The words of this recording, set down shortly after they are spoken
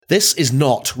This is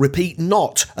not, repeat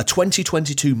not, a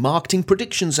 2022 marketing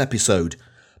predictions episode,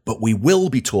 but we will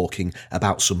be talking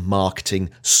about some marketing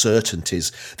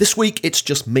certainties. This week it's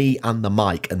just me and the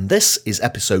mic, and this is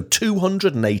episode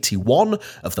 281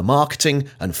 of the Marketing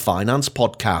and Finance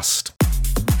Podcast.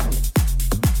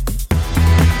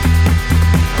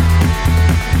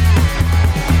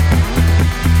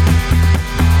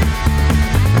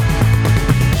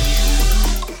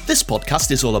 This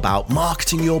podcast is all about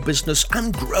marketing your business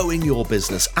and growing your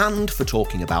business, and for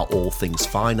talking about all things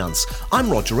finance. I'm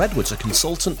Roger Edwards, a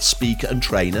consultant, speaker and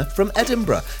trainer from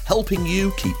Edinburgh, helping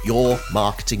you keep your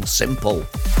marketing simple.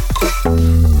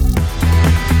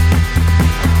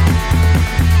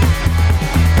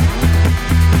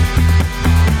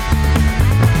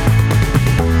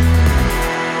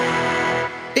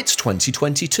 It's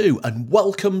 2022 and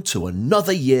welcome to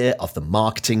another year of the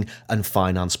Marketing and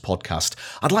Finance Podcast.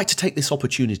 I'd like to take this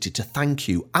opportunity to thank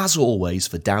you, as always,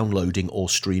 for downloading or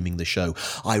streaming the show.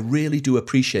 I really do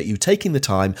appreciate you taking the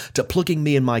time to plugging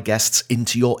me and my guests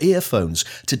into your earphones.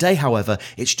 Today, however,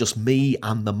 it's just me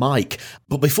and the mic.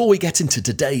 But before we get into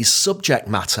today's subject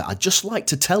matter, I'd just like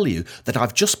to tell you that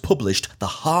I've just published the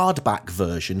hardback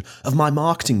version of my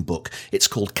marketing book. It's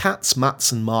called Cats,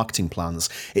 Mats and Marketing Plans.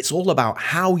 It's all about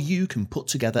how you can put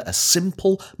together a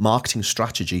simple marketing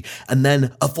strategy and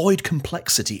then avoid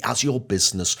complexity as your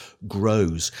business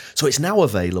grows. So it's now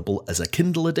available as a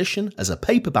Kindle edition, as a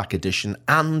paperback edition,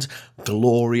 and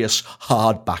glorious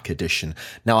hardback edition.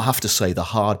 Now, I have to say the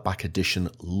hardback edition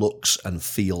looks and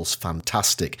feels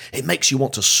fantastic. It makes you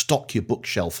want to stock your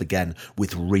bookshelf again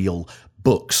with real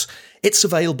books. It's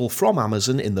available from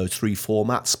Amazon in those three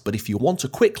formats, but if you want a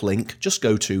quick link, just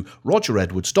go to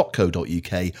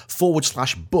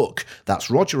rogeredwards.co.uk/book. That's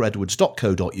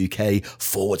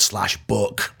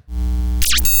rogeredwards.co.uk/book.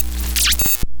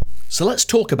 So let's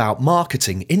talk about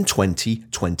marketing in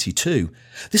 2022.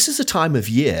 This is a time of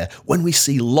year when we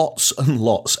see lots and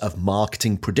lots of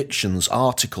marketing predictions,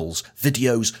 articles,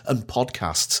 videos and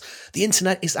podcasts. The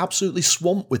internet is absolutely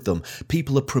swamped with them.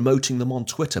 People are promoting them on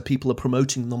Twitter. People are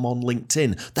promoting them on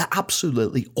LinkedIn. They're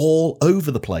absolutely all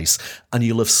over the place. And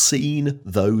you'll have seen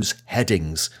those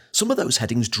headings. Some of those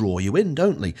headings draw you in,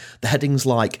 don't they? The headings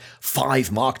like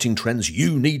 5 marketing trends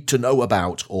you need to know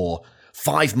about, or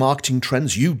 5 marketing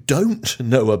trends you don't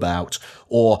know about,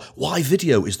 or why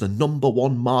video is the number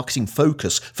one marketing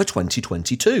focus for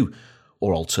 2022.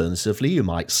 Or alternatively, you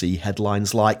might see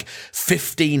headlines like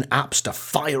 15 apps to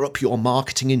fire up your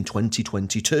marketing in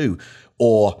 2022,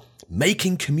 or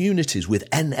making communities with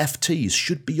NFTs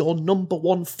should be your number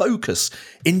one focus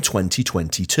in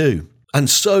 2022. And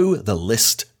so the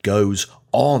list goes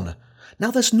on.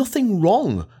 Now, there's nothing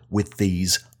wrong with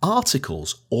these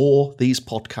articles or these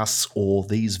podcasts or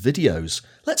these videos.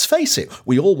 Let's face it,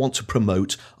 we all want to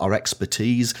promote our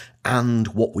expertise and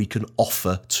what we can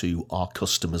offer to our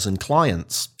customers and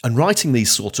clients. And writing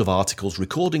these sort of articles,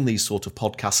 recording these sort of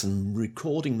podcasts and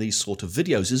recording these sort of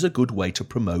videos is a good way to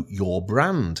promote your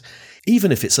brand,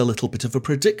 even if it's a little bit of a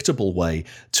predictable way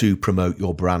to promote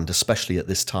your brand, especially at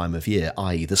this time of year,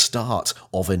 i.e. the start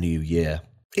of a new year.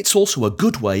 It's also a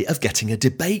good way of getting a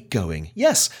debate going.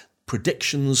 Yes,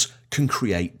 predictions can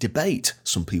create debate.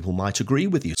 Some people might agree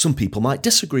with you. Some people might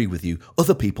disagree with you.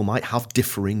 Other people might have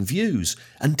differing views.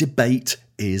 And debate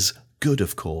is good,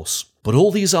 of course. But all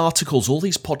these articles, all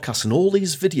these podcasts, and all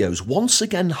these videos once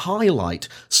again highlight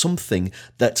something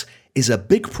that is a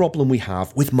big problem we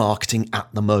have with marketing at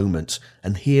the moment.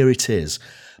 And here it is.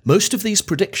 Most of these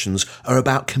predictions are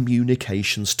about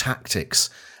communications tactics,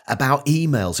 about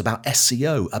emails, about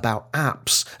SEO, about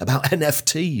apps, about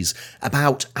NFTs,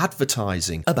 about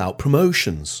advertising, about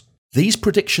promotions. These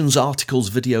predictions, articles,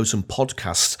 videos and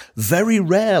podcasts very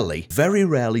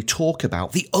rarely talk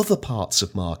about the other parts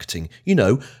of marketing. You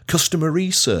know, customer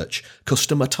research,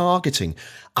 customer targeting,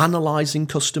 analysing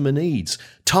customer needs,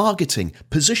 targeting,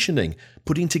 positioning,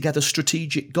 putting together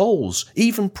strategic goals,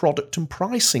 even product and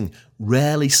pricing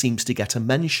rarely seems to get a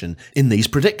mention in these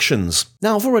predictions.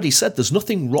 Now, I've already said there's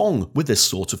nothing wrong with this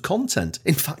sort of content.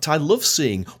 In fact, I love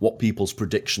seeing what people's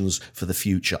predictions for the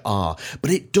future are,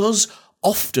 but it does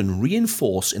often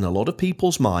reinforce in a lot of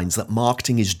people's minds that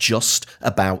marketing is just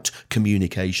about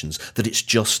communications, that it's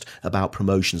just about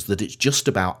promotions, that it's just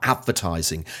about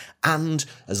advertising. And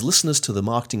as listeners to the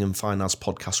Marketing and Finance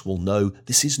Podcast will know,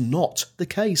 this is not the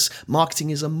case.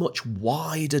 Marketing is a much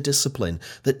wider discipline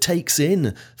that takes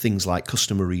in things like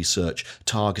customer research,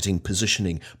 targeting,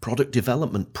 positioning, product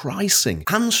development, pricing,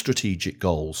 and strategic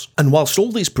goals. And whilst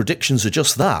all these predictions are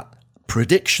just that,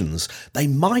 predictions, they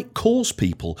might cause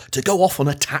people to go off on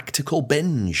a tactical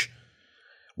binge.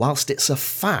 Whilst it's a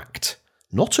fact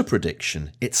not a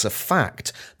prediction, it's a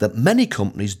fact that many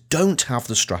companies don't have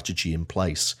the strategy in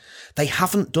place. They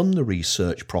haven't done the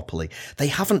research properly. They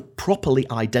haven't properly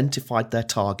identified their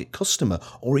target customer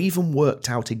or even worked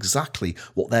out exactly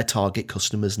what their target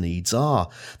customer's needs are.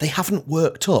 They haven't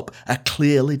worked up a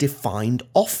clearly defined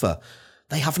offer.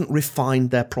 They haven't refined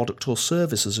their product or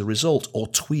service as a result or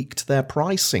tweaked their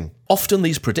pricing. Often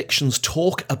these predictions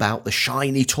talk about the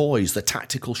shiny toys, the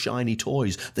tactical shiny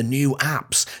toys, the new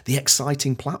apps, the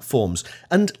exciting platforms.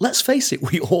 And let's face it,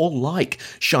 we all like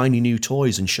shiny new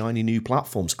toys and shiny new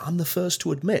platforms. I'm the first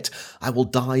to admit I will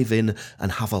dive in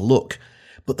and have a look.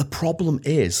 But the problem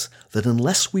is that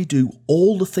unless we do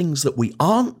all the things that we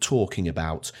aren't talking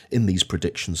about in these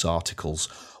predictions articles,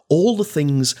 all the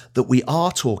things that we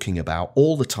are talking about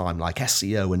all the time, like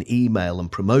SEO and email and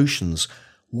promotions,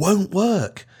 won't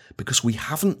work because we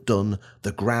haven't done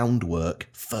the groundwork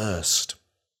first.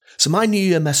 So my New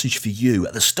Year message for you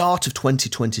at the start of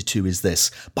 2022 is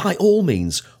this. By all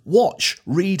means, watch,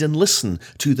 read and listen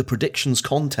to the predictions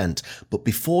content. But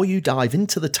before you dive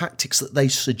into the tactics that they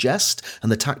suggest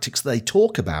and the tactics they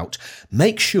talk about,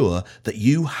 make sure that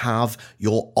you have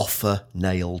your offer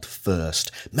nailed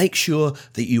first. Make sure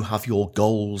that you have your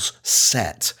goals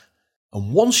set.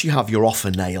 And once you have your offer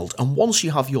nailed and once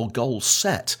you have your goals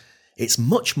set, it's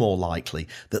much more likely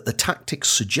that the tactics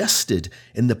suggested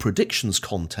in the predictions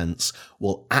contents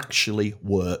will actually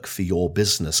work for your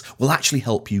business, will actually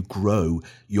help you grow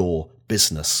your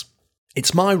business.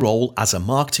 It's my role as a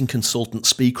marketing consultant,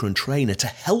 speaker and trainer to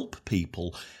help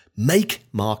people make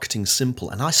marketing simple.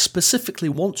 And I specifically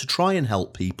want to try and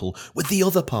help people with the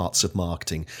other parts of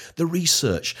marketing, the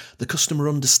research, the customer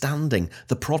understanding,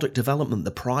 the product development,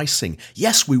 the pricing.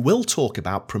 Yes, we will talk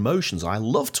about promotions. I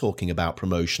love talking about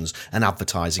promotions and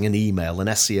advertising and email and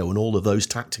SEO and all of those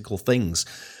tactical things.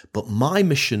 But my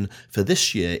mission for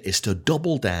this year is to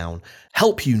double down,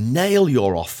 help you nail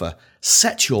your offer,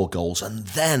 set your goals, and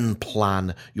then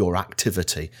plan your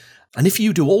activity. And if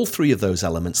you do all three of those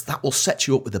elements, that will set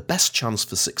you up with the best chance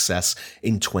for success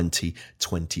in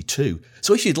 2022.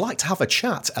 So if you'd like to have a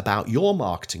chat about your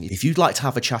marketing, if you'd like to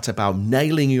have a chat about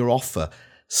nailing your offer,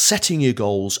 setting your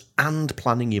goals and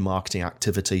planning your marketing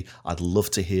activity, I'd love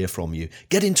to hear from you.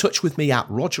 Get in touch with me at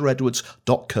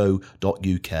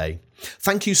rogeredwards.co.uk.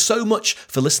 Thank you so much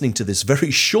for listening to this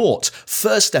very short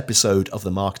first episode of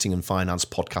the Marketing and Finance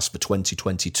podcast for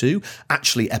 2022,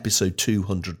 actually episode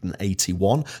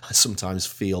 281. I sometimes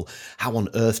feel, how on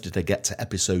earth did I get to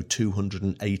episode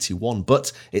 281?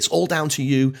 But it's all down to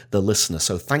you, the listener.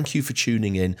 So thank you for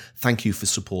tuning in. Thank you for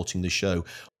supporting the show.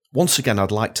 Once again,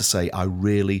 I'd like to say I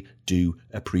really do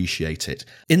appreciate it.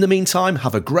 In the meantime,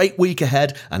 have a great week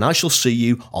ahead, and I shall see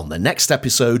you on the next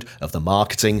episode of the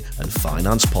Marketing and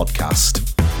Finance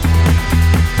Podcast.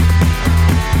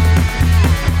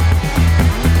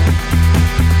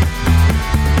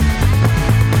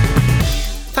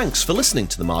 Thanks for listening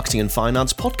to the Marketing and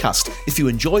Finance Podcast. If you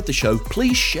enjoyed the show,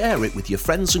 please share it with your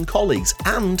friends and colleagues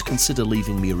and consider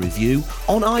leaving me a review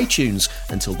on iTunes.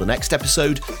 Until the next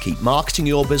episode, keep marketing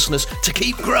your business to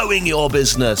keep growing your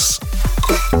business.